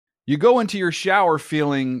You go into your shower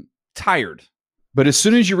feeling tired, but as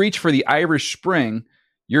soon as you reach for the Irish Spring,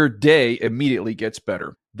 your day immediately gets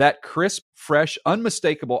better. That crisp, fresh,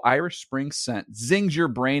 unmistakable Irish Spring scent zings your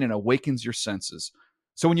brain and awakens your senses.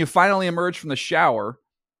 So when you finally emerge from the shower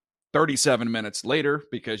 37 minutes later,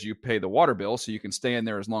 because you pay the water bill so you can stay in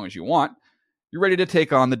there as long as you want, you're ready to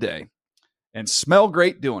take on the day and smell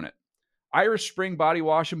great doing it. Irish Spring Body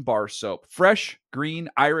Wash and Bar Soap. Fresh, green,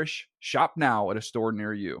 Irish. Shop now at a store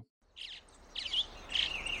near you.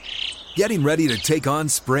 Getting ready to take on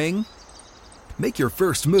spring? Make your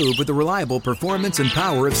first move with the reliable performance and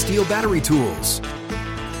power of Steel battery tools.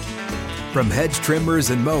 From hedge trimmers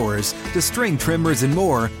and mowers to string trimmers and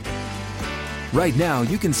more, right now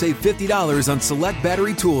you can save $50 on select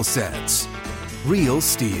battery tool sets. Real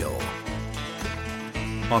Steel.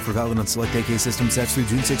 Offer valid on select AK system sets through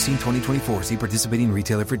June 16, 2024. See participating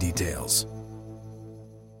retailer for details.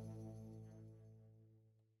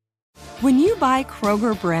 When you buy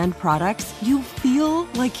Kroger brand products, you feel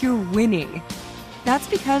like you're winning. That's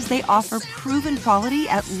because they offer proven quality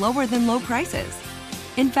at lower than low prices.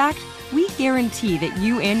 In fact, we guarantee that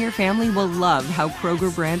you and your family will love how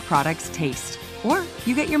Kroger brand products taste, or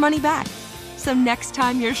you get your money back. So next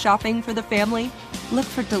time you're shopping for the family, look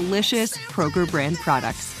for delicious Kroger brand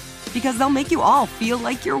products, because they'll make you all feel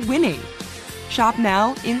like you're winning. Shop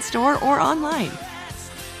now, in-store, or online.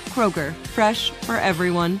 Kroger, fresh for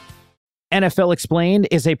everyone. NFL Explained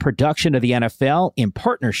is a production of the NFL in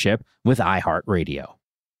partnership with iHeartRadio.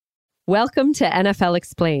 Welcome to NFL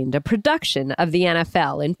Explained, a production of the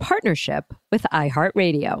NFL in partnership with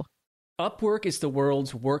iHeartRadio. Upwork is the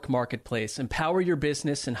world's work marketplace. Empower your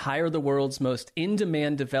business and hire the world's most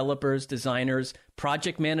in-demand developers, designers,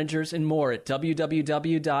 project managers, and more at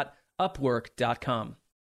www.upwork.com.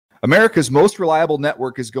 America's most reliable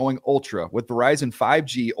network is going ultra with Verizon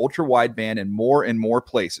 5G, ultra wideband, and more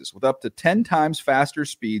places. With up to 10 times faster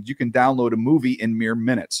speeds, you can download a movie in mere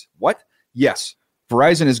minutes. What? Yes,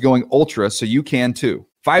 Verizon is going ultra, so you can too.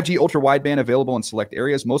 5G ultra wideband available in select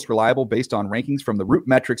areas, most reliable based on rankings from the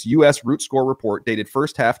RootMetrics U.S. Root Score report dated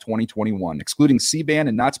first half 2021. Excluding C-band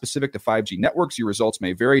and not specific to 5G networks, your results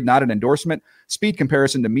may vary. Not an endorsement. Speed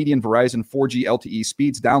comparison to median Verizon 4G LTE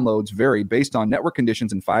speeds. Downloads vary based on network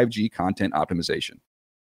conditions and 5G content optimization.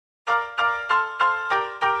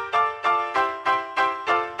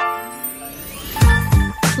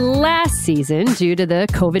 Last season, due to the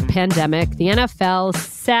COVID pandemic, the NFL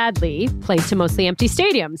sadly played to mostly empty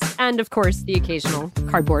stadiums and, of course, the occasional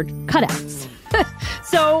cardboard cutouts.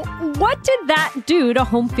 So what did that do to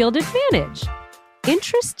home field advantage?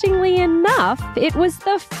 Interestingly enough, it was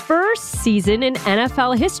the first season in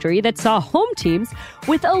NFL history that saw home teams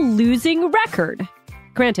with a losing record.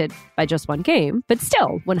 Granted, by just one game, but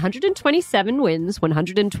still 127 wins,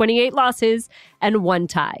 128 losses, and one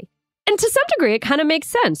tie. And to some degree, it kind of makes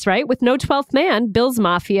sense, right? With no 12th man, Bills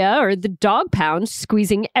Mafia, or the Dog Pound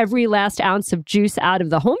squeezing every last ounce of juice out of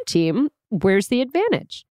the home team, where's the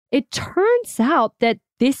advantage? It turns out that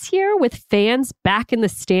this year, with fans back in the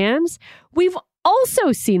stands, we've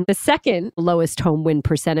also seen the second lowest home win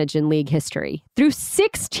percentage in league history. Through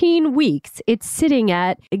 16 weeks, it's sitting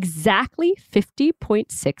at exactly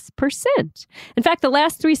 50.6%. In fact, the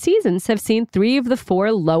last 3 seasons have seen 3 of the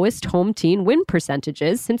 4 lowest home team win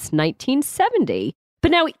percentages since 1970. But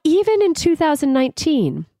now, even in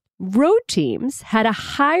 2019, road teams had a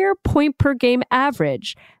higher point per game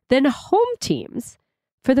average than home teams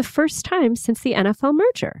for the first time since the NFL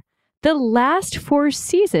merger. The last 4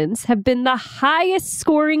 seasons have been the highest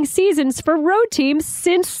scoring seasons for road teams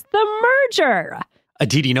since the merger.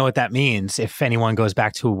 Aditi, you know what that means? If anyone goes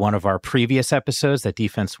back to one of our previous episodes, that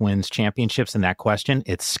defense wins championships, and that question,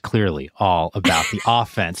 it's clearly all about the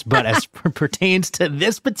offense. But as pertains to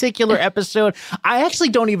this particular episode, I actually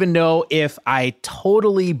don't even know if I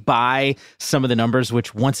totally buy some of the numbers,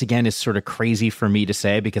 which once again is sort of crazy for me to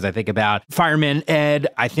say, because I think about Fireman Ed,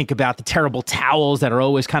 I think about the terrible towels that are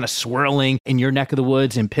always kind of swirling in your neck of the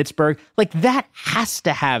woods in Pittsburgh. Like, that has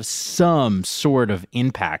to have some sort of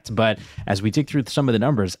impact. But as we dig through some of the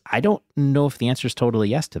numbers, I don't know if the answer is totally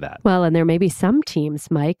yes to that. Well, and there may be some teams,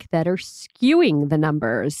 Mike, that are skewing the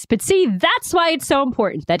numbers. But see, that's why it's so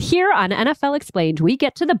important that here on NFL Explained, we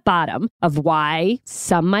get to the bottom of why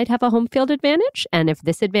some might have a home field advantage and if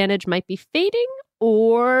this advantage might be fading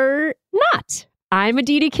or not. I'm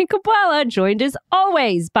Aditi Kinkhabwala, joined as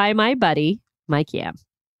always by my buddy, Mike Yam.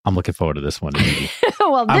 I'm looking forward to this one.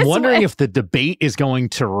 Well, I'm wondering if the debate is going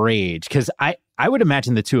to rage, because I would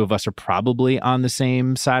imagine the two of us are probably on the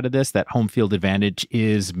same side of this, that home field advantage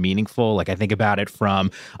is meaningful. Like, I think about it from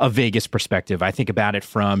a Vegas perspective. I think about it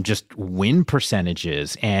from just win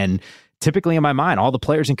percentages and typically in my mind, all the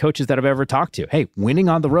players and coaches that I've ever talked to, hey, winning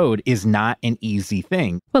on the road is not an easy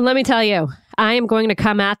thing. Well, let me tell you, I am going to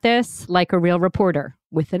come at this like a real reporter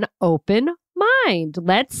with an open mind.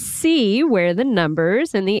 Let's see where the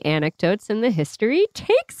numbers and the anecdotes and the history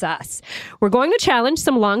takes us. We're going to challenge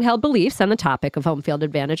some long-held beliefs on the topic of home field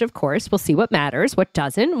advantage, of course. We'll see what matters, what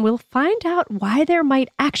doesn't. We'll find out why there might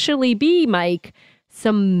actually be, Mike,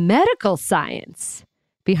 some medical science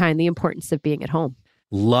behind the importance of being at home.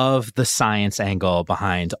 Love the science angle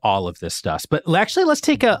behind all of this stuff. But actually, let's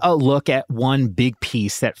take a look at one big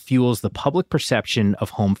piece that fuels the public perception of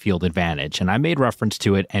home field advantage. And I made reference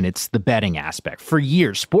to it, and it's the betting aspect. For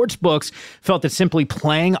years, sports books felt that simply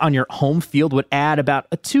playing on your home field would add about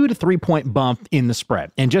a 2 to 3 point bump in the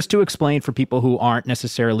spread. And just to explain for people who aren't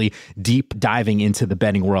necessarily deep diving into the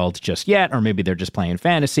betting world just yet, or maybe they're just playing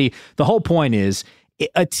fantasy, the whole point is,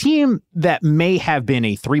 a team that may have been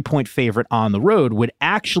a 3-point favorite on the road would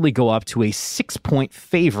actually go up to a 6-point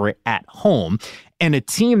favorite at home. And a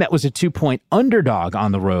team that was a 2-point underdog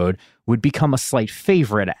on the road would become a slight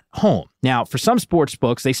favorite at home. Now, for some sports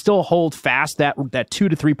books, they still hold fast that 2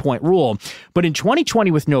 to 3 point rule. But in 2020,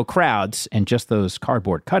 with no crowds and just those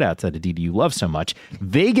cardboard cutouts that Aditi you love so much,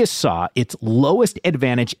 Vegas saw its lowest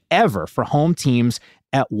advantage ever for home teams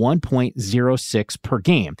at 1.06 per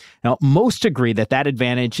game. Now, most agree that that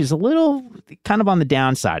advantage is a little kind of on the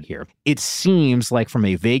downside here. It seems like from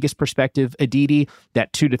a Vegas perspective, Aditi,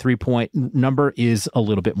 that 2 to 3 point number is a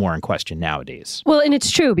little bit more in question nowadays. Well, and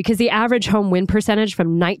it's true because the average home win percentage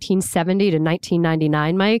from 1970 to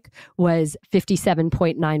 1999, Mike, was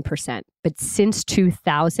 57.9%. But since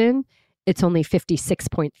 2000, it's only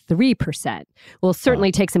 56.3%. We'll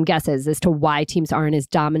certainly take some guesses as to why teams aren't as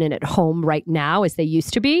dominant at home right now as they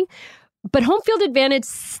used to be. But home field advantage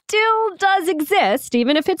still does exist,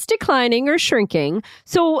 even if it's declining or shrinking.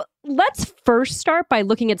 So let's first start by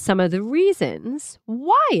looking at some of the reasons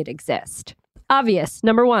why it exists. Obvious.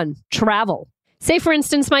 Number one, travel. Say, for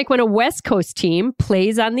instance, Mike, when a West Coast team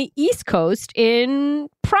plays on the East Coast in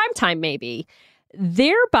primetime, maybe,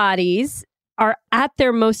 their bodies are at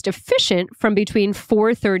their most efficient from between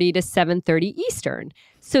 4:30 to 7:30 Eastern.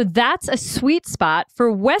 So that's a sweet spot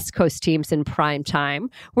for West Coast teams in prime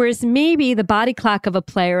time, whereas maybe the body clock of a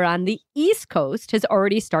player on the East Coast has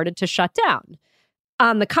already started to shut down.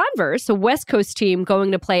 On the converse, a West Coast team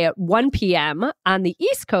going to play at 1 p.m. on the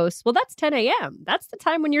East Coast, well, that's 10 a.m. That's the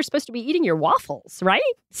time when you're supposed to be eating your waffles, right?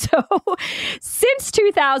 So since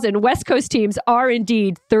 2000, West Coast teams are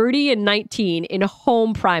indeed 30-19 in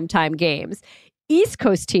home primetime games. East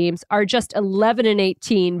Coast teams are just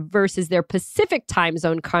 11-18 versus their Pacific time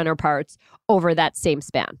zone counterparts over that same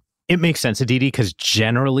span. It makes sense, Aditi, because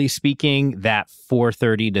generally speaking, that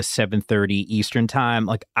 4:30 to 7:30 Eastern time,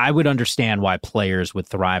 like I would understand why players would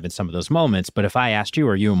thrive in some of those moments. But if I asked you,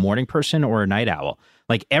 are you a morning person or a night owl?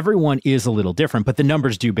 Like everyone is a little different, but the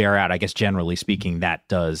numbers do bear out. I guess generally speaking, that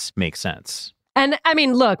does make sense. And I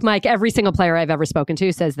mean, look, Mike, every single player I've ever spoken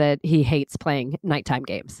to says that he hates playing nighttime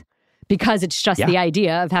games. Because it's just the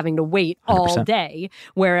idea of having to wait all 100%. day.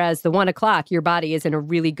 Whereas the 1 o'clock, your body is in a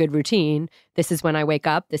really good routine. This is when I wake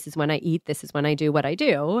up. This is when I eat. This is when I do what I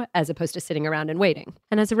do, as opposed to sitting around and waiting.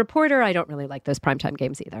 And as a reporter, I don't really like those primetime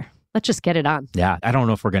games either. Let's just get it on. Yeah, I don't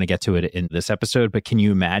know if we're going to get to it in this episode, but can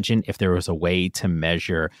you imagine if there was a way to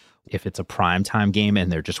measure if it's a primetime game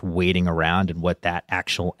and they're just waiting around and what that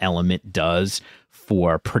actual element does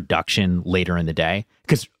for production later in the day?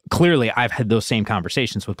 Because clearly I've had those same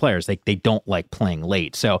conversations with players. They don't like playing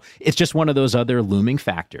late. So it's just one of those other looming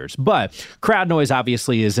factors. But crowd noise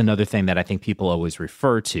obviously is another thing that I think people always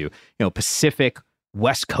refer to. You know, Pacific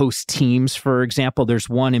West Coast teams, for example, there's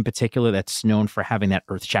one in particular that's known for having that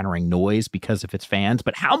earth-shattering noise because of its fans.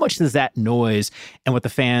 But how much does that noise and what the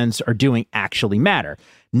fans are doing actually matter?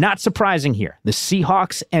 Not surprising here. The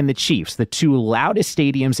Seahawks and the Chiefs, the two loudest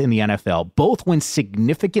stadiums in the NFL, both win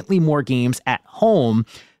significantly more games at home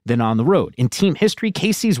than on the road. In team history,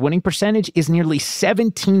 KC's winning percentage is nearly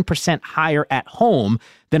 17% higher at home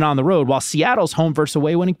than on the road, while Seattle's home versus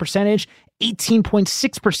away winning percentage,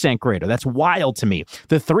 18.6% greater. That's wild to me.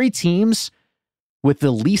 The three teams with the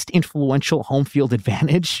least influential home field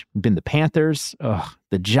advantage have been the Panthers,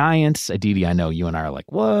 the Giants. Aditi, I know you and I are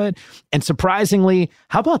like, what? And surprisingly,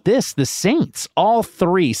 how about this? The Saints, all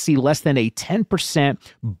three see less than a 10%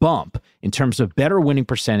 bump in terms of better winning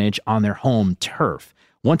percentage on their home turf.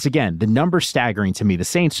 Once again, the number's staggering to me. The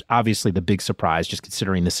Saints, obviously the big surprise, just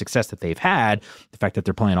considering the success that they've had, the fact that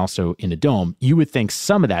they're playing also in a dome, you would think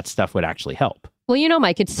some of that stuff would actually help. Well, you know,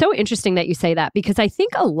 Mike, it's so interesting that you say that because I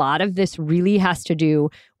think a lot of this really has to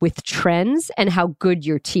do with trends and how good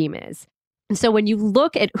your team is. And so when you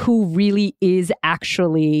look at who really is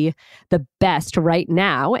actually the best right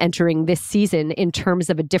now entering this season in terms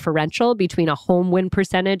of a differential between a home win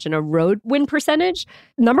percentage and a road win percentage,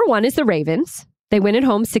 number one is the Ravens. They win at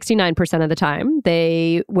home 69% of the time.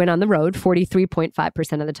 They win on the road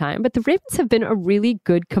 43.5% of the time. But the Ravens have been a really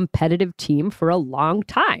good competitive team for a long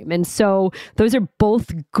time. And so those are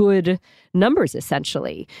both good numbers,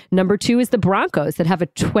 essentially. Number two is the Broncos that have a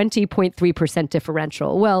 20.3%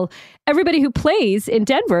 differential. Well, everybody who plays in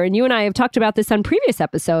Denver, and you and I have talked about this on previous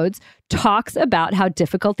episodes, talks about how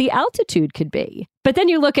difficult the altitude could be. But then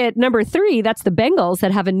you look at number three, that's the Bengals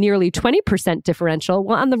that have a nearly 20% differential.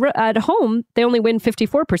 Well, at home, they only win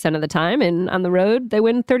 54% of the time, and on the road, they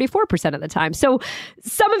win 34% of the time. So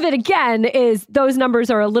some of it, again, is those numbers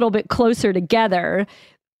are a little bit closer together.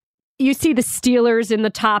 You see the Steelers in the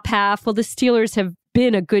top half. Well, the Steelers have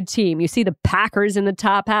been a good team. You see the Packers in the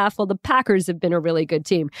top half. Well, the Packers have been a really good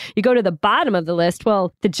team. You go to the bottom of the list.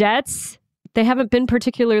 Well, the Jets, they haven't been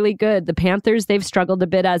particularly good. The Panthers, they've struggled a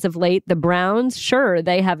bit as of late. The Browns, sure,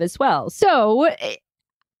 they have as well. So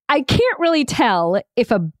I can't really tell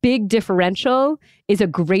if a big differential is a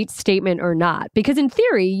great statement or not. Because in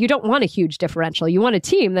theory, you don't want a huge differential. You want a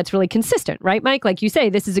team that's really consistent, right, Mike? Like you say,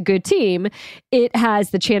 this is a good team. It has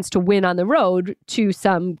the chance to win on the road to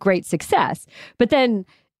some great success. But then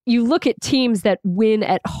you look at teams that win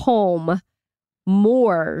at home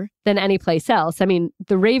more than any place else. I mean,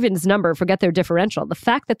 the Ravens number, forget their differential. The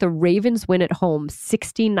fact that the Ravens win at home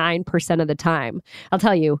 69% of the time. I'll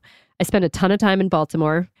tell you, I spent a ton of time in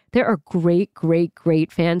Baltimore. There are great, great,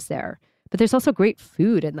 great fans there. But there's also great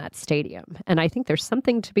food in that stadium. And I think there's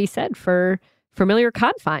something to be said for familiar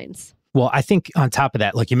confines. Well, I think on top of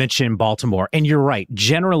that, like you mentioned Baltimore, and you're right,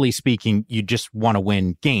 generally speaking, you just want to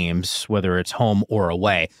win games, whether it's home or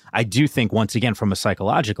away. I do think, once again, from a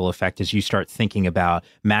psychological effect, as you start thinking about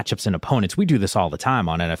matchups and opponents, we do this all the time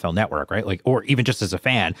on NFL Network, right? Like, or even just as a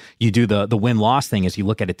fan, you do the win-loss thing as you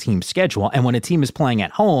look at a team's schedule. And when a team is playing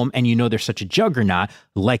at home and you know they're such a juggernaut,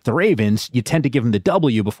 like the Ravens, you tend to give them the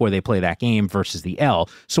W before they play that game versus the L.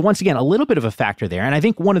 So once again, a little bit of a factor there. And I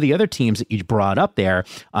think one of the other teams that you brought up there,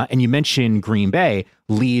 and you mentioned Green Bay,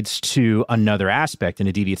 leads to another aspect. And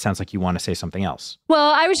Aditi, it sounds like you want to say something else.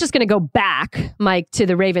 Well, I was just going to go back, Mike, to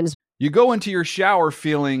the Ravens. You go into your shower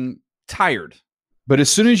feeling tired, but as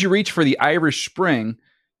soon as you reach for the Irish Spring,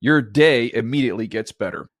 your day immediately gets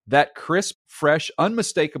better. That crisp, fresh,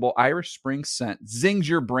 unmistakable Irish Spring scent zings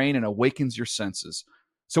your brain and awakens your senses.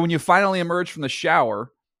 So when you finally emerge from the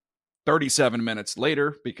shower 37 minutes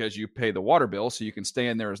later, because you pay the water bill so you can stay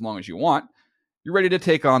in there as long as you want, you're ready to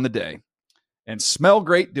take on the day and smell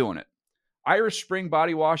great doing it. Irish Spring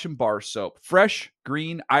Body Wash and Bar Soap. Fresh,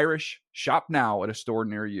 green, Irish. Shop now at a store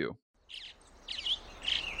near you.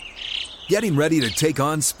 Getting ready to take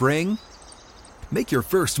on spring? Make your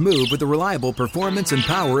first move with the reliable performance and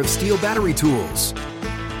power of Steel battery tools.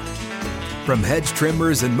 From hedge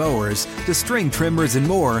trimmers and mowers to string trimmers and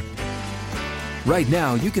more, right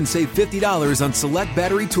now you can save $50 on select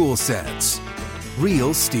battery tool sets.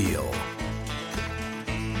 Real Steel.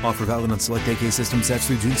 Offer valid on select AK system sets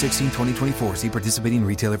through June 16, 2024. See participating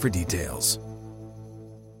retailer for details.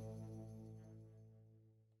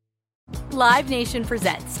 Live Nation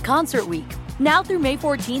presents Concert Week. Now through May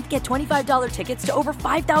 14th, get $25 tickets to over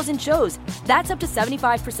 5,000 shows. That's up to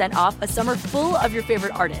 75% off a summer full of your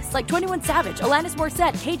favorite artists like 21 Savage, Alanis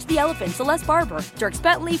Morissette, Cage the Elephant, Celeste Barber, Dierks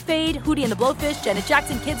Bentley, Fade, Hootie and the Blowfish, Janet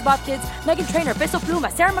Jackson, Kidz Bop Kids, Meghan Trainor, Peso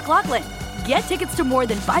Pluma, Sarah McLachlan. Get tickets to more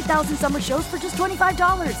than 5,000 summer shows for just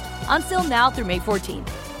 $25. On sale now through May 14th.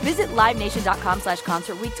 Visit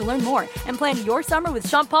LiveNation.com/Concert Week to learn more and plan your summer with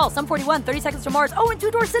Sean Paul, Sum 41, 30 Seconds to Mars, and Two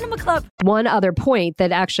Door Cinema Club. One other point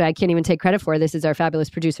that actually I can't even take credit for, this is our fabulous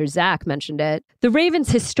producer, Zach, mentioned it. The Ravens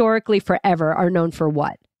historically forever are known for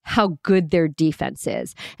what? How good their defense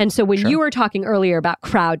is. And so when you were talking earlier about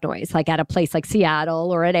crowd noise, like at a place like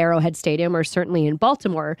Seattle or at Arrowhead Stadium or certainly in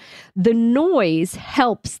Baltimore, the noise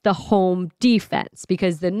helps the home defense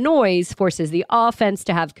because the noise forces the offense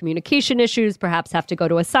to have communication issues, perhaps have to go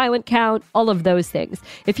to a silent count, all of those things.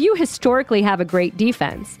 If you historically have a great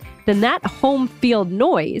defense, then that home field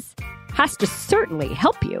noise has to certainly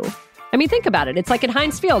help you. I mean, think about it. It's like at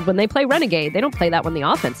Heinz Field when they play Renegade. They don't play that when the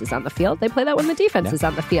offense is on the field. They play that when the defense is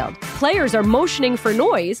on the field. Players are motioning for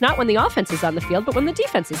noise, not when the offense is on the field, but when the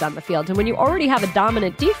defense is on the field. And when you already have a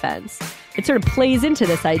dominant defense, it sort of plays into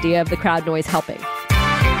this idea of the crowd noise helping.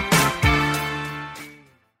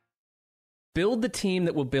 Build the team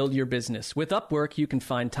that will build your business. With Upwork, you can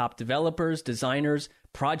find top developers, designers,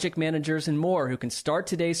 project managers, and more who can start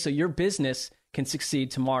today so your business can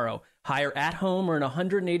succeed tomorrow. Hire at home or in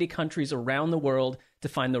 180 countries around the world to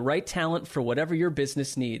find the right talent for whatever your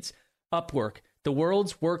business needs. Upwork, the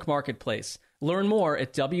world's work marketplace. Learn more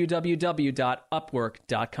at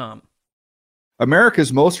www.upwork.com.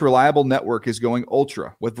 America's most reliable network is going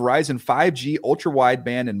ultra with Verizon 5G ultra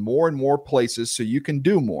wideband in more and more places so you can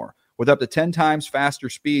do more. With up to 10 times faster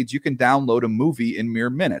speeds, you can download a movie in mere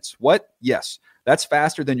minutes. What? Yes, that's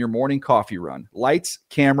faster than your morning coffee run. Lights,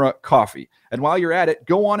 camera, coffee. And while you're at it,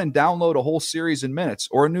 go on and download a whole series in minutes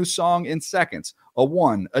or a new song in seconds. A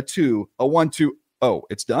 1, a 2, a 1, 2. Oh,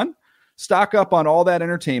 it's done? Stock up on all that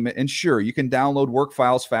entertainment, and sure, you can download work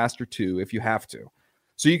files faster too if you have to.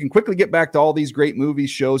 So you can quickly get back to all these great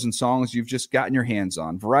movies, shows, and songs you've just gotten your hands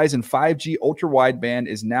on. Verizon 5G ultra wideband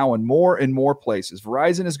is now in more and more places.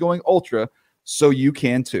 Verizon is going ultra, so you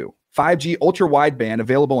can too. 5G ultra wideband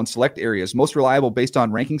available in select areas, most reliable based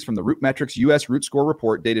on rankings from the RootMetrics US Root Score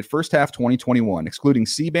report dated first half 2021. Excluding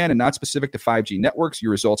C-band and not specific to 5G networks,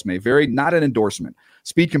 your results may vary, not an endorsement.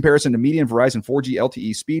 Speed comparison to median Verizon 4G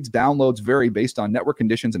LTE speeds. Downloads vary based on network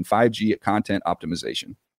conditions and 5G content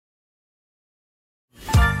optimization.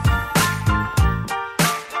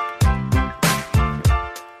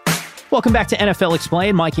 Welcome back to NFL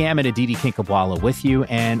Explained. Mike Yam and Aditi Kinkhabwala with you,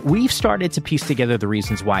 and we've started to piece together the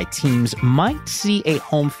reasons why teams might see a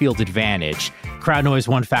home field advantage. Crowd noise,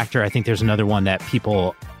 one factor. I think there's another one that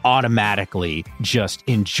people automatically just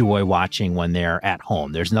enjoy watching when they're at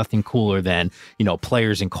home. There's nothing cooler than,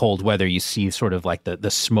 players in cold weather. You see sort of like the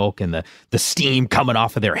smoke and the steam coming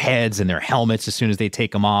off of their heads and their helmets as soon as they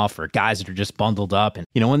take them off, or guys that are just bundled up. And,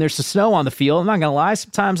 when there's the snow on the field, I'm not going to lie,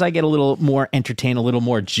 sometimes I get a little more entertained, a little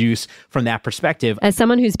more juice from that perspective. As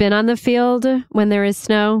someone who's been on the field when there is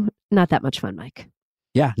snow, not that much fun, Mike.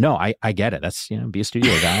 Yeah, no, I get it. That's, be a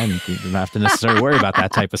studio guy and you don't have to necessarily worry about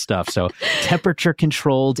that type of stuff. So temperature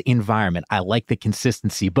controlled environment. I like the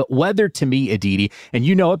consistency, but weather to me, Aditi, and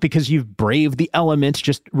you know it because you've braved the elements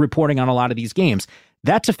just reporting on a lot of these games.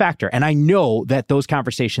 That's a factor. And I know that those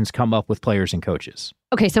conversations come up with players and coaches.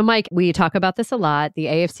 Okay, so Mike, we talk about this a lot. The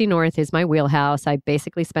AFC North is my wheelhouse. I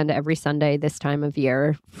basically spend every Sunday this time of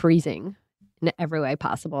year freezing in every way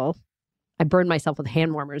possible. I burned myself with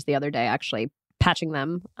hand warmers the other day, actually, patching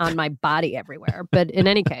them on my body everywhere. But in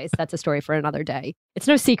any case, that's a story for another day. It's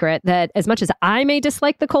no secret that as much as I may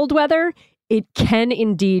dislike the cold weather, it can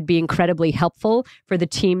indeed be incredibly helpful for the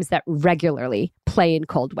teams that regularly play in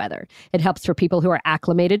cold weather. It helps for people who are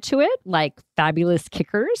acclimated to it, like fabulous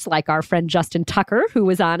kickers, like our friend Justin Tucker, who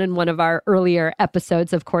was on in one of our earlier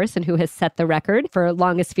episodes, of course, and who has set the record for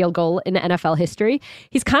longest field goal in NFL history.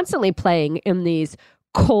 He's constantly playing in these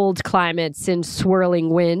cold climates and swirling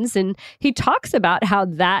winds. And he talks about how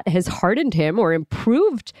that has hardened him or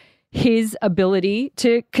improved his ability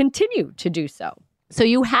to continue to do so. So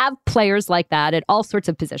you have players like that at all sorts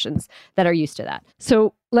of positions that are used to that.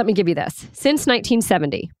 So let me give you this. Since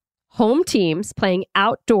 1970, home teams playing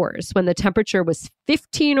outdoors when the temperature was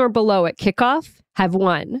 15 or below at kickoff have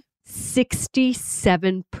won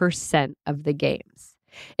 67% of the games.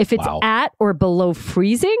 If it's at or below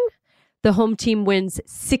freezing, the home team wins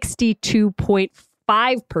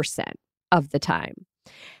 62.5% of the time.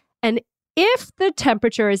 And if the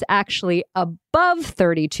temperature is actually above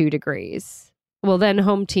 32 degrees, well, then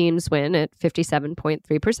home teams win at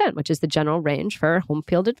 57.3%, which is the general range for home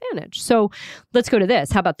field advantage. So let's go to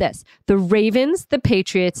this. How about this? The Ravens, the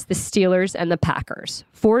Patriots, the Steelers, and the Packers.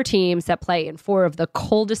 4 teams that play in 4 of the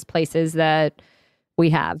coldest places that we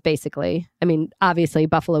have, basically. I mean, obviously,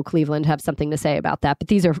 Buffalo, Cleveland have something to say about that, but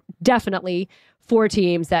these are definitely 4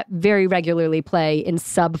 teams that very regularly play in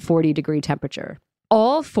sub 40 degree temperature.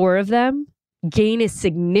 All 4 of them gain a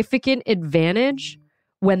significant advantage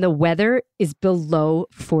when the weather is below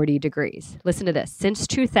 40 degrees. Listen to this. Since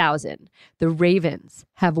 2000, the Ravens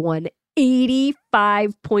have won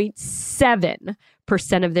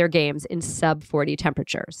 85.7% of their games in sub 40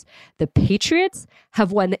 temperatures. The Patriots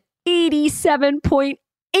have won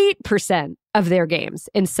 87.8% of their games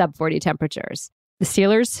in sub 40 temperatures. The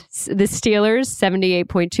Steelers,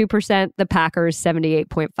 78.2%, the Packers,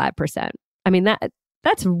 78.5%. I mean,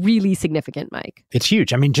 that's really significant, Mike. It's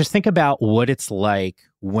huge. I mean, just think about what it's like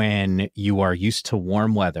when you are used to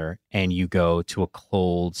warm weather and you go to a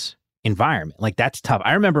cold environment. Like, that's tough.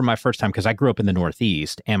 I remember my first time, because I grew up in the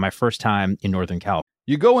Northeast, and my first time in Northern California.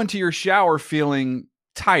 You go into your shower feeling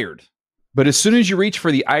tired, but as soon as you reach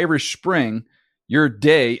for the Irish Spring, your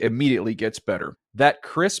day immediately gets better. That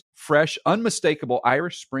crisp, fresh, unmistakable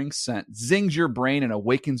Irish Spring scent zings your brain and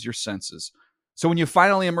awakens your senses. So when you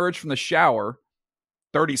finally emerge from the shower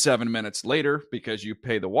 37 minutes later, because you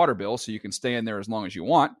pay the water bill so you can stay in there as long as you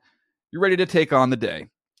want, you're ready to take on the day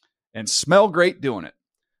and smell great doing it.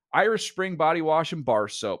 Irish Spring Body Wash and Bar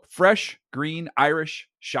Soap. Fresh, green, Irish.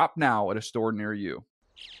 Shop now at a store near you.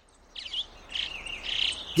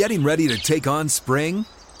 Getting ready to take on spring?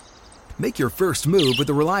 Make your first move with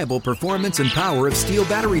the reliable performance and power of Steel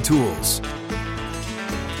battery tools.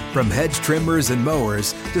 From hedge trimmers and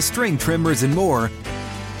mowers to string trimmers and more,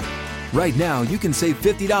 right now you can save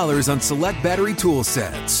 $50 on select battery tool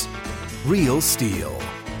sets. Real Steel.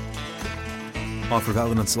 Offer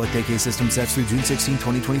valid on select AK system sets through June 16,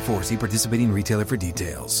 2024. See participating retailer for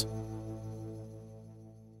details.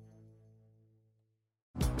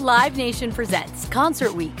 Live Nation presents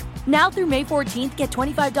Concert Week. Now through May 14th, get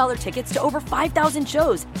 $25 tickets to over 5,000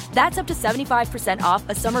 shows. That's up to 75% off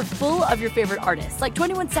a summer full of your favorite artists like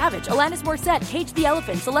 21 Savage, Alanis Morissette, Cage the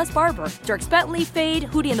Elephant, Celeste Barber, Dierks Bentley, Fade,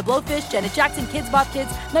 Hootie and the Blowfish, Janet Jackson, Kidz Bop Kids,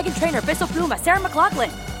 Meghan Trainor, Bissell Pluma, Sarah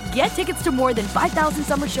McLachlan. Get tickets to more than 5,000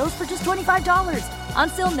 summer shows for just $25.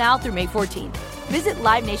 Until now through May 14th. Visit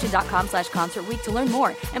LiveNation.com/Concert Week to learn more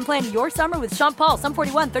and plan your summer with Sean Paul, Sum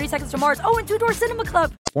 41, 30 Seconds to Mars, and Two Door Cinema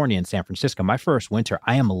Club. California and San Francisco, my first winter,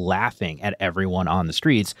 I am laughing at everyone on the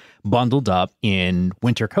streets bundled up in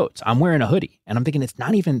winter coats. I'm wearing a hoodie and I'm thinking it's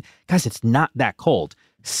not that cold.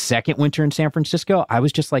 Second winter in San Francisco, I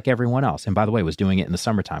was just like everyone else. And by the way, was doing it in the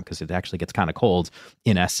summertime because it actually gets kind of cold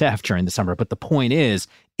in SF during the summer. But the point is,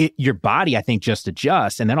 your body, I think, just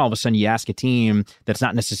adjusts. And then all of a sudden you ask a team that's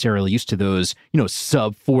not necessarily used to those,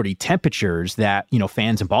 sub 40 temperatures that,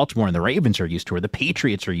 fans in Baltimore and the Ravens are used to, or the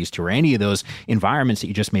Patriots are used to, or any of those environments that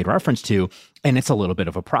you just made reference to. And it's a little bit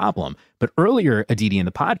of a problem. But earlier, Aditi, in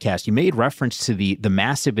the podcast, you made reference to the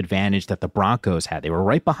massive advantage that the Broncos had. They were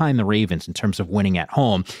right behind the Ravens in terms of winning at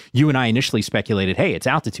home. You and I initially speculated, hey, it's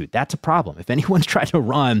altitude. That's a problem. If anyone's tried to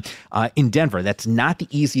run in Denver, that's not the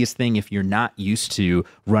easiest thing if you're not used to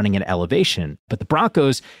running at elevation. But the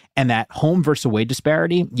Broncos and that home versus away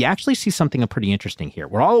disparity, you actually see something pretty interesting here.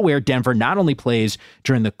 We're all aware Denver not only plays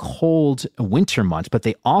during the cold winter months, but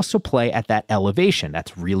they also play at that elevation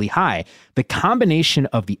that's really high. The combination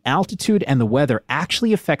of the altitude and the weather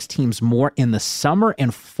actually affects teams more in the summer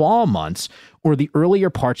and fall months or the earlier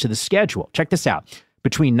parts of the schedule. Check this out.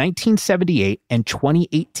 Between 1978 and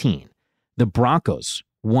 2018, the Broncos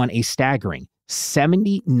won a staggering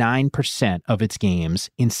 79% of its games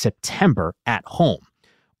in September at home.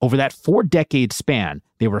 Over that 4-decade span,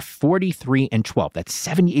 they were 43-12. That's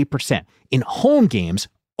 78%. In home games,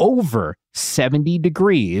 over 70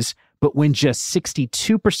 degrees, but win just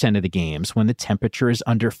 62% of the games when the temperature is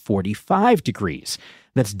under 45 degrees.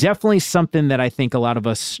 That's definitely something that I think a lot of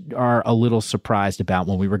us are a little surprised about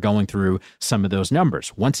when we were going through some of those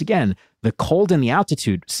numbers. Once again, the cold and the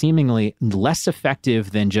altitude seemingly less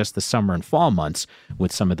effective than just the summer and fall months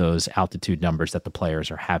with some of those altitude numbers that the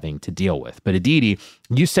players are having to deal with. But Aditi,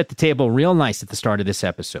 you set the table real nice at the start of this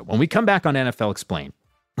episode. When we come back on NFL Explained,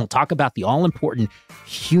 we'll talk about the all-important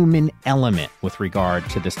human element with regard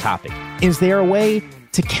to this topic. Is there a way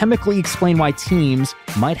to chemically explain why teams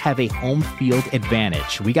might have a home field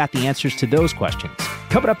advantage? We got the answers to those questions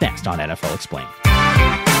coming up next on NFL Explained.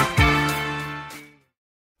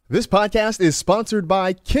 This podcast is sponsored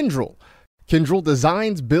by Kyndryl. Kyndryl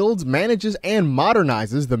designs, builds, manages, and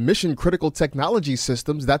modernizes the mission-critical technology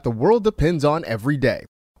systems that the world depends on every day.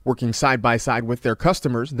 Working side by side with their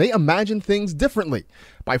customers, they imagine things differently.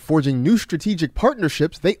 By forging new strategic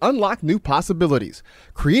partnerships, they unlock new possibilities,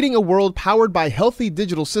 creating a world powered by healthy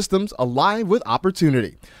digital systems alive with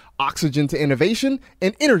opportunity, oxygen to innovation,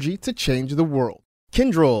 and energy to change the world.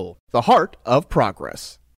 Kyndryl, the heart of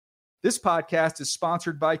progress. This podcast is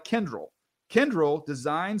sponsored by Kyndryl. Kyndryl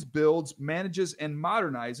designs, builds, manages, and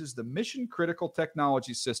modernizes the mission-critical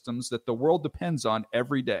technology systems that the world depends on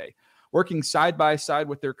every day. Working side by side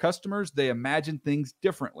with their customers, they imagine things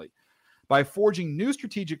differently. By forging new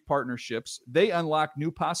strategic partnerships, they unlock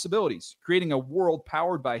new possibilities, creating a world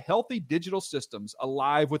powered by healthy digital systems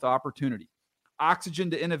alive with opportunity, oxygen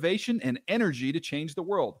to innovation, and energy to change the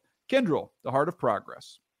world. Kyndryl, the heart of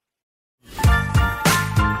progress.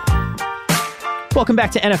 Welcome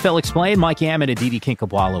back to NFL Explained. Mike Yam and Aditi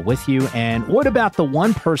Kinkhabwala with you. And what about the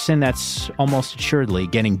one person that's almost assuredly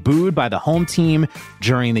getting booed by the home team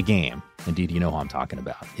during the game? Indeed, you know who I'm talking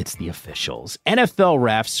about. It's the officials. NFL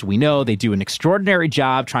refs, we know they do an extraordinary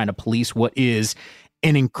job trying to police what is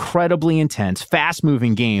an incredibly intense,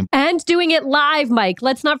 fast-moving game. And doing it live, Mike.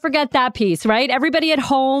 Let's not forget that piece, right? Everybody at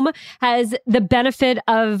home has the benefit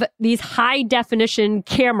of these high-definition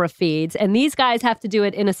camera feeds, and these guys have to do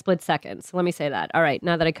it in a split second. So let me say that. All right,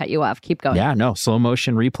 now that I cut you off, keep going. Yeah, no,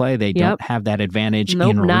 slow-motion replay, they don't have that advantage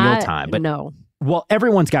in real time. But no. Well,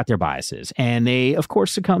 everyone's got their biases, and they, of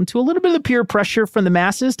course, succumb to a little bit of peer pressure from the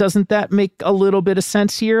masses. Doesn't that make a little bit of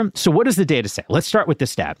sense here? So what does the data say? Let's start with this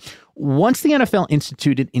stat. Once the NFL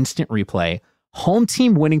instituted instant replay, home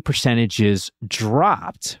team winning percentages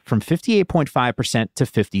dropped from 58.5% to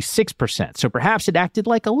 56%. So perhaps it acted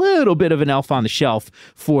like a little bit of an elf on the shelf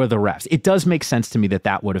for the refs. It does make sense to me that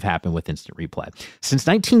that would have happened with instant replay. Since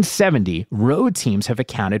 1970, road teams have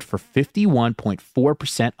accounted for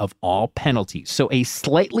 51.4% of all penalties. So a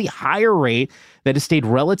slightly higher rate that has stayed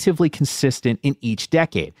relatively consistent in each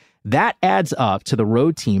decade. That adds up to the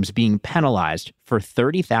road teams being penalized for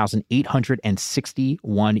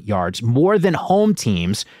 30,861 yards, more than home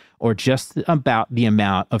teams, or just about the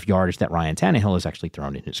amount of yardage that Ryan Tannehill has actually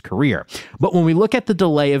thrown in his career. But when we look at the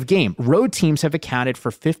delay of game, road teams have accounted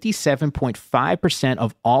for 57.5%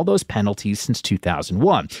 of all those penalties since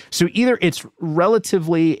 2001. So either it's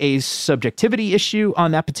relatively a subjectivity issue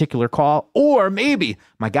on that particular call, or maybe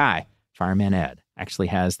my guy, Fireman Ed, actually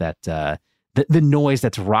has that the noise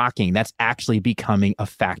that's rocking, that's actually becoming a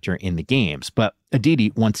factor in the games. But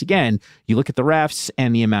Aditi, once again, you look at the refs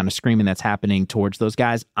and the amount of screaming that's happening towards those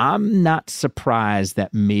guys, I'm not surprised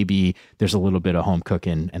that maybe there's a little bit of home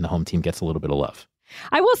cooking and the home team gets a little bit of love.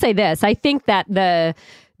 I will say this. I think that the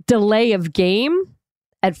delay of game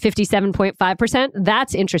at 57.5%,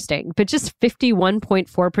 that's interesting. But just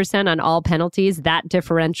 51.4% on all penalties, that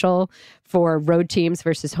differential for road teams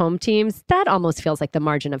versus home teams, that almost feels like the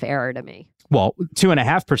margin of error to me. Well,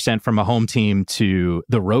 2.5% from a home team to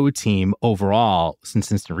the road team overall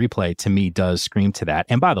since instant replay, to me, does scream to that.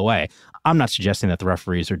 And by the way, I'm not suggesting that the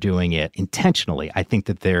referees are doing it intentionally. I think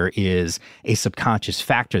that there is a subconscious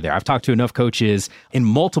factor there. I've talked to enough coaches in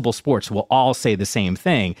multiple sports who will all say the same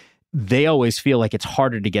thing. They always feel like it's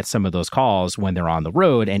harder to get some of those calls when they're on the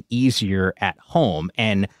road and easier at home.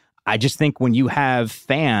 And I just think when you have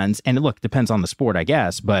fans, and look, it depends on the sport, I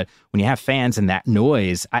guess, but when you have fans and that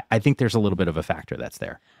noise, I think there's a little bit of a factor that's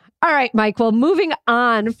there. All right, Mike. Well, moving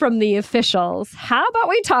on from the officials, how about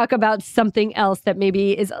we talk about something else that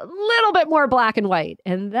maybe is a little bit more black and white,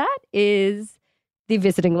 and that is the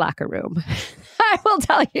visiting locker room. I will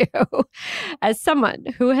tell you, as someone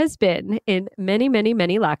who has been in many, many,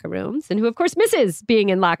 many locker rooms, and who, of course, misses being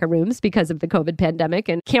in locker rooms because of the COVID pandemic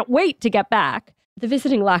and can't wait to get back, the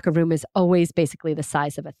visiting locker room is always basically the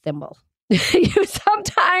size of a thimble. You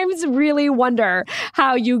sometimes really wonder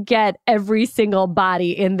how you get every single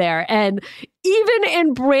body in there. And even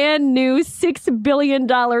in brand new $6 billion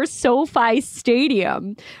SoFi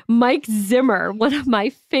Stadium, Mike Zimmer, one of my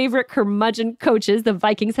favorite curmudgeon coaches, the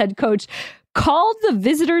Vikings head coach, called the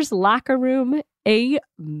visitors' locker room a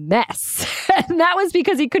mess. And that was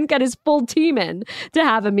because he couldn't get his full team in to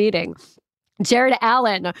have a meeting. Jared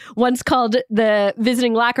Allen once called the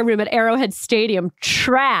visiting locker room at Arrowhead Stadium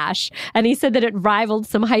trash, and he said that it rivaled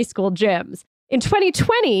some high school gyms. In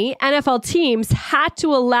 2020, NFL teams had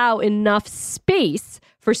to allow enough space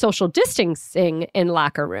for social distancing in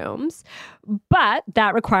locker rooms, but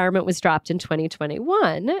that requirement was dropped in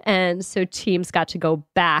 2021, and so teams got to go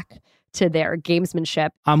back to their gamesmanship.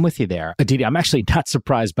 I'm with you there. Aditi, I'm actually not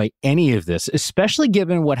surprised by any of this, especially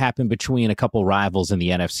given what happened between a couple rivals in the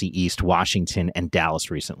NFC East, Washington and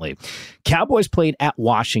Dallas recently. Cowboys played at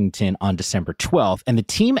Washington on December 12th, and the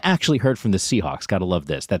team actually heard from the Seahawks, gotta love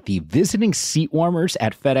this, that the visiting seat warmers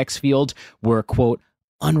at FedEx Field were, quote,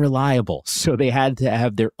 unreliable. So they had to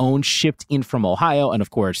have their own shipped in from Ohio. And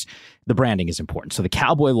of course, the branding is important. So the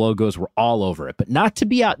Cowboy logos were all over it. But not to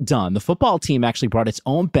be outdone, the football team actually brought its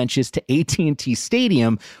own benches to AT&T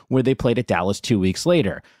Stadium, where they played at Dallas 2 weeks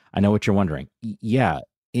later. I know what you're wondering. Yeah,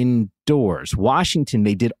 indoors. Washington,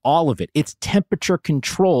 they did all of it. It's temperature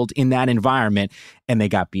controlled in that environment, and they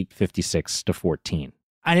got beat 56-14.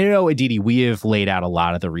 I know, Aditi, we have laid out a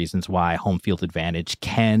lot of the reasons why home field advantage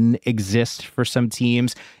can exist for some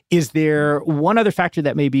teams. Is there one other factor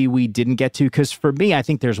that maybe we didn't get to? Because for me, I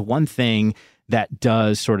think there's one thing that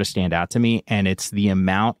does sort of stand out to me, and it's the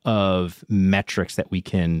amount of metrics that we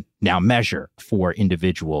can now measure for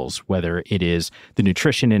individuals, whether it is the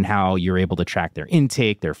nutrition and how you're able to track their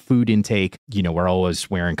intake, their food intake. You know, we're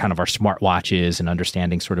always wearing kind of our smartwatches and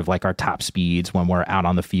understanding sort of like our top speeds when we're out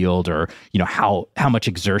on the field, or, you know, how much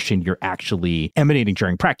exertion you're actually emanating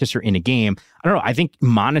during practice or in a game. I don't know. I think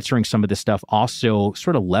monitoring some of this stuff also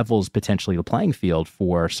sort of levels potentially the playing field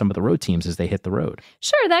for some of the road teams as they hit the road.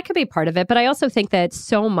 Sure, that could be part of it. But I also think that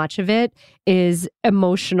so much of it is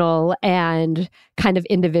emotional and kind of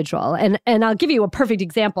individual. And I'll give you a perfect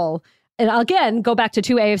example. And I'll again go back to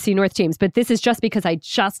two AFC North teams, but this is just because I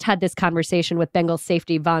just had this conversation with Bengals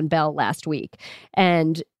safety Von Bell last week.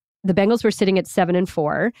 And the Bengals were sitting at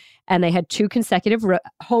 7-4, and they had two consecutive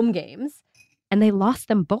home games. and they lost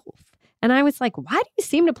them both. And I was like, why do you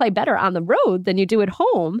seem to play better on the road than you do at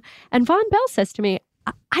home? And Von Bell says to me,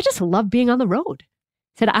 I just love being on the road.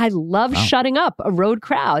 He said, I love shutting up a road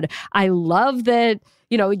crowd. I love that,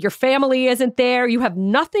 your family isn't there. You have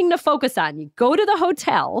nothing to focus on. You go to the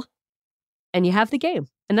hotel and you have the game.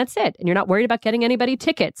 And that's it. And you're not worried about getting anybody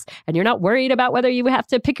tickets. And you're not worried about whether you have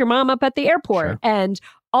to pick your mom up at the airport. Sure. And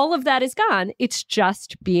all of that is gone. It's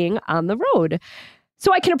just being on the road.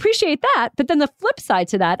 So I can appreciate that. But then the flip side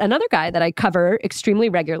to that, another guy that I cover extremely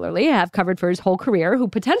regularly, have covered for his whole career, who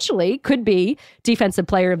potentially could be Defensive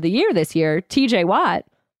Player of the Year this year, TJ Watt.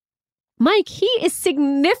 Mike, he is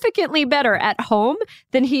significantly better at home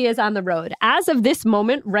than he is on the road. As of this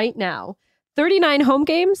moment right now, 39 home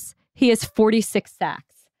games, he has 46 sacks.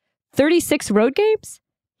 36 road games,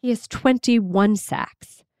 he has 21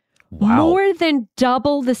 sacks. Wow. More than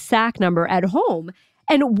double the sack number at home.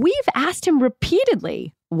 And we've asked him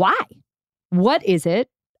repeatedly, why? What is it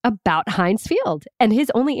about Heinz Field? And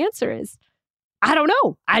his only answer is, I don't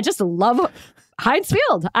know. I just love Heinz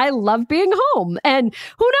Field. I love being home. And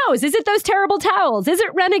who knows? Is it those terrible towels? Is it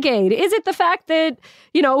Renegade? Is it the fact that,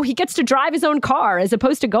 he gets to drive his own car as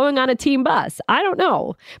opposed to going on a team bus? I don't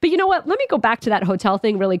know. But you know what? Let me go back to that hotel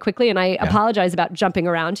thing really quickly. And I apologize about jumping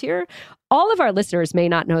around here. All of our listeners may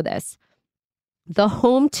not know this. The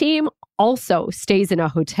home team also stays in a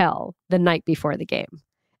hotel the night before the game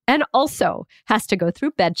and also has to go through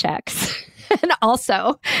bed checks. And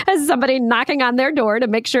also has somebody knocking on their door to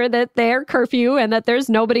make sure that they're curfew and that there's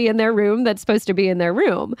nobody in their room that's supposed to be in their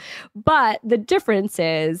room. But the difference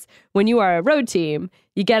is when you are a road team,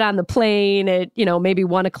 you get on the plane at, maybe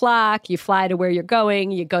 1:00, you fly to where you're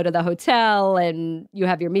going, you go to the hotel and you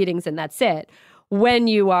have your meetings and that's it. When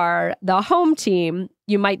you are the home team,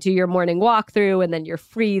 you might do your morning walkthrough and then you're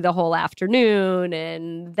free the whole afternoon.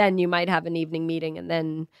 And then you might have an evening meeting and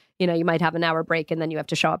then, you might have an hour break and then you have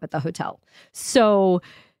to show up at the hotel. So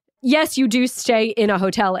yes, you do stay in a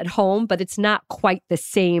hotel at home, but it's not quite the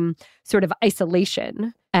same sort of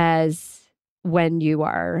isolation as when you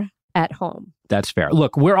are at home. That's fair.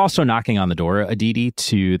 Look, we're also knocking on the door, Aditi,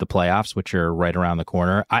 to the playoffs, which are right around the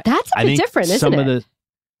corner. That's a bit different, isn't it?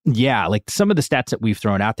 Some of the stats that we've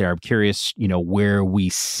thrown out there, I'm curious, where we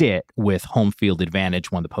sit with home field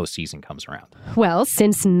advantage when the postseason comes around. Well,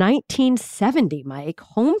 since 1970, Mike,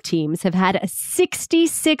 home teams have had a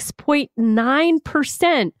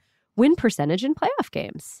 66.9% win percentage in playoff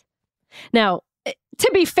games. Now,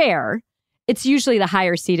 to be fair, it's usually the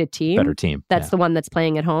higher seeded team. Better team. That's the one that's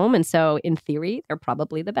playing at home. And so in theory, they're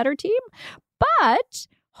probably the better team. But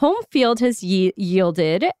home field has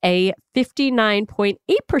yielded a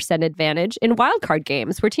 59.8% advantage in wildcard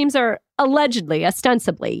games where teams are allegedly,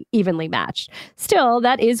 ostensibly, evenly matched. Still,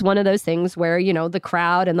 that is one of those things where, the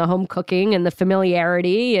crowd and the home cooking and the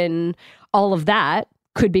familiarity and all of that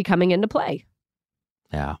could be coming into play.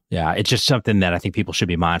 Yeah. It's just something that I think people should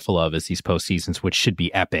be mindful of as these postseasons, which should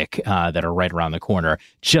be epic, that are right around the corner,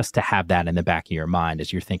 just to have that in the back of your mind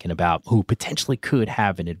as you're thinking about who potentially could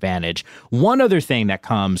have an advantage. One other thing that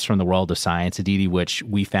comes from the world of science, Aditi, which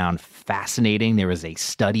we found fascinating, there was a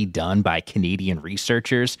study done by Canadian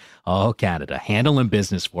researchers, Canada, handling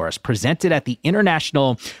business for us, presented at the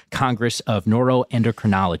International Congress of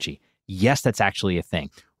Neuroendocrinology. Yes, that's actually a thing.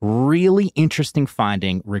 Really interesting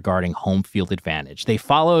finding regarding home field advantage. They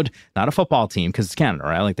followed not a football team because it's Canada,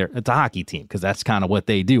 right? It's a hockey team because that's kind of what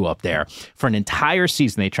they do up there. For an entire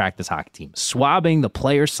season, they tracked this hockey team, swabbing the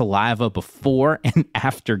players' saliva before and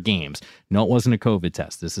after games. No, it wasn't a COVID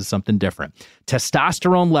test. This is something different.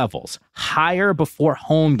 Testosterone levels higher before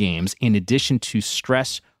home games in addition to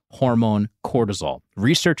stress hormone cortisol.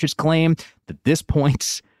 Researchers claim that this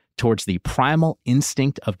points towards the primal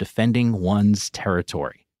instinct of defending one's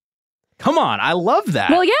territory. Come on, I love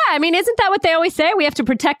that. Well, yeah, isn't that what they always say? We have to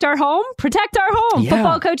protect our home? Protect our home. Yeah.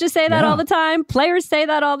 Football coaches say that all the time. Players say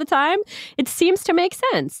that all the time. It seems to make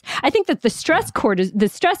sense. I think that the stress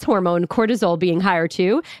hormone cortisol being higher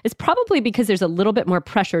too is probably because there's a little bit more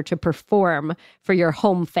pressure to perform for your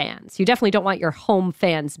home fans. You definitely don't want your home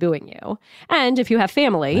fans booing you. And if you have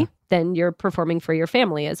family, then you're performing for your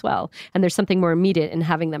family as well. And there's something more immediate in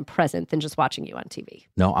having them present than just watching you on TV.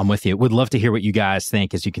 No, I'm with you. Would love to hear what you guys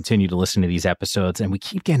think as you continue to listen to these episodes. And we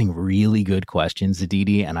keep getting really good questions,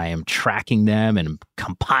 Aditi, and I am tracking them and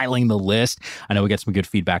compiling the list. I know we get some good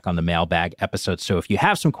feedback on the mailbag episode. So if you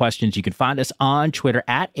have some questions, you can find us on Twitter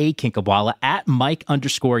at @AKinkhabwala, at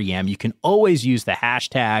Mike_Yam. You can always use the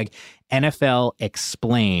hashtag NFL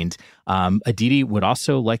Explained. Aditi would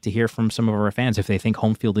also like to hear from some of our fans if they think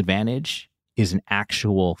home field advantage is an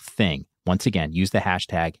actual thing. Once again, use the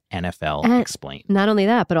hashtag NFLExplain. Not only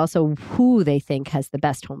that, but also who they think has the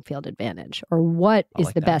best home field advantage or what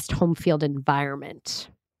is the best home field environment.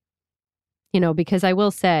 Because I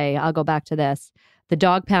will say, I'll go back to this. The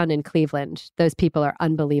Dog Pound in Cleveland, those people are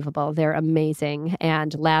unbelievable. They're amazing.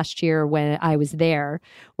 And last year when I was there,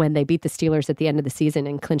 when they beat the Steelers at the end of the season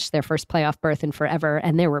and clinched their first playoff berth in forever,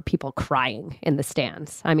 and there were people crying in the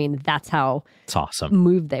stands. I mean, that's how awesome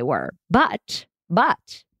moved they were. But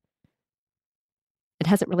it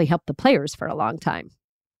hasn't really helped the players for a long time.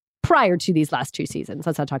 Prior to these last 2 seasons.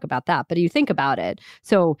 Let's not talk about that. But you think about it.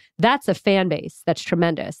 So that's a fan base that's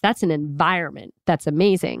tremendous. That's an environment that's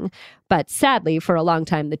amazing. But sadly, for a long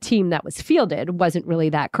time, the team that was fielded wasn't really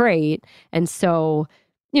that great. And so,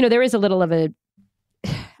 there is a little of a,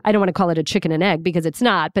 I don't want to call it a chicken and egg because it's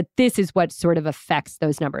not, but this is what sort of affects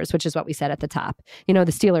those numbers, which is what we said at the top. The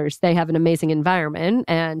Steelers, they have an amazing environment.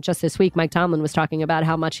 And just this week, Mike Tomlin was talking about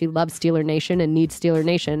how much he loves Steeler Nation and needs Steeler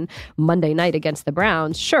Nation Monday night against the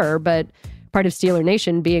Browns. Sure, but part of Steeler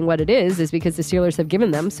Nation being what it is because the Steelers have given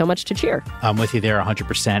them so much to cheer. I'm with you there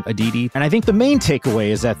 100%, Aditi. And I think the main takeaway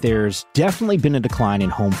is that there's definitely been a decline in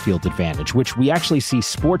home field advantage, which we actually see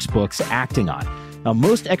sports books acting on. Now,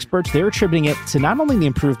 most experts, they're attributing it to not only the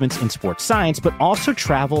improvements in sports science, but also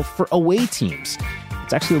travel for away teams.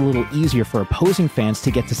 It's actually a little easier for opposing fans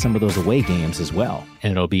to get to some of those away games as well.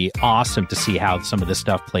 And it'll be awesome to see how some of this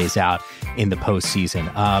stuff plays out in the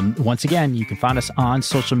postseason. Once again, you can find us on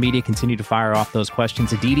social media. Continue to fire off those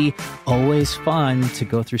questions. Aditi, always fun to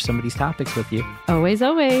go through some of these topics with you. Always,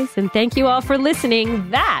 always. And thank you all for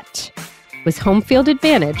listening. That was Home Field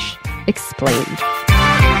Advantage Explained.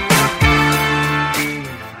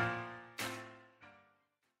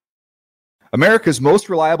 America's most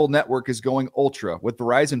reliable network is going ultra with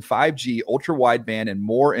Verizon 5G, ultra wideband, and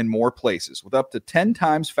more places. With up to 10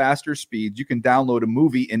 times faster speeds, you can download a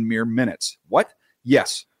movie in mere minutes. What?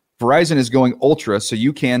 Yes, Verizon is going ultra, so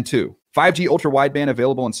you can too. 5G ultra wideband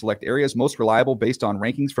available in select areas, most reliable based on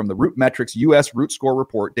rankings from the RootMetrics U.S. Root Score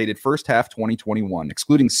report dated first half 2021.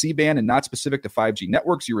 Excluding C-band and not specific to 5G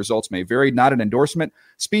networks, your results may vary. Not an endorsement.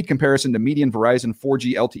 Speed comparison to median Verizon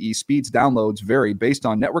 4G LTE speeds downloads vary based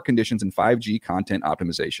on network conditions and 5G content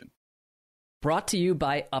optimization. Brought to you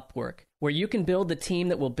by Upwork, where you can build the team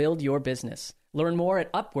that will build your business. Learn more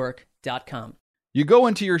at Upwork.com. You go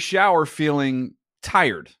into your shower feeling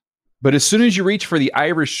tired, but as soon as you reach for the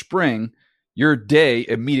Irish Spring, your day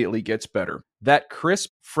immediately gets better. That crisp,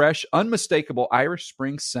 fresh, unmistakable Irish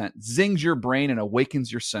Spring scent zings your brain and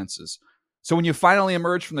awakens your senses. So when you finally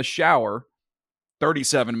emerge from the shower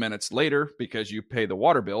 37 minutes later, because you pay the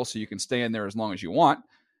water bill so you can stay in there as long as you want,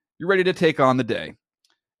 you're ready to take on the day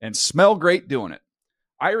and smell great doing it.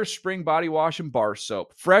 Irish Spring Body Wash and Bar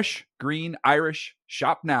Soap. Fresh, green, Irish.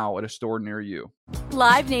 Shop now at a store near you.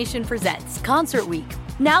 Live Nation presents Concert Week.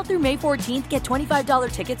 Now through May 14th, get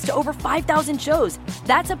 $25 tickets to over 5,000 shows.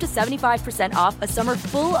 That's up to 75% off a summer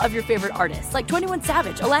full of your favorite artists like 21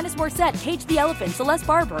 Savage, Alanis Morissette, Cage the Elephant, Celeste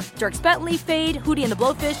Barber, Dierks Bentley, Fade, Hootie and the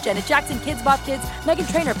Blowfish, Janet Jackson, Kids Bop Kids,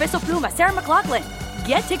 Meghan Trainor, Peso Pluma, Sarah McLachlan.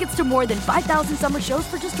 Get tickets to more than 5,000 summer shows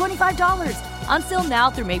for just $25. On sale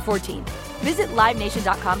now through May 14th. Visit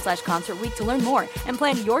LiveNation.com/Concert Week to learn more and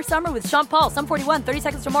plan your summer with Sean Paul, Sum 41, 30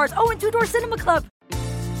 Seconds to Mars, and Two Door Cinema Club.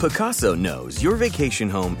 Pacaso knows your vacation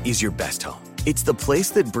home is your best home. It's the place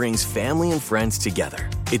that brings family and friends together.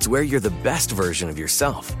 It's where you're the best version of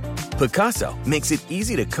yourself. Pacaso makes it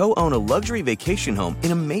easy to co-own a luxury vacation home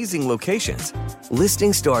in amazing locations.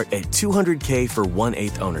 Listings start at $200K for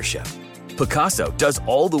 1/8 ownership. Pacaso does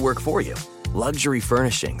all the work for you. Luxury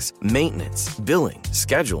furnishings, maintenance, billing,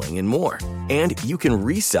 scheduling, and more. And you can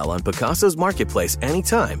resell on Pacaso's marketplace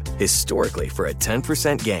anytime, historically for a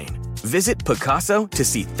 10% gain. Visit Pacaso to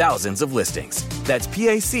see thousands of listings. That's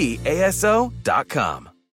PACASO.com.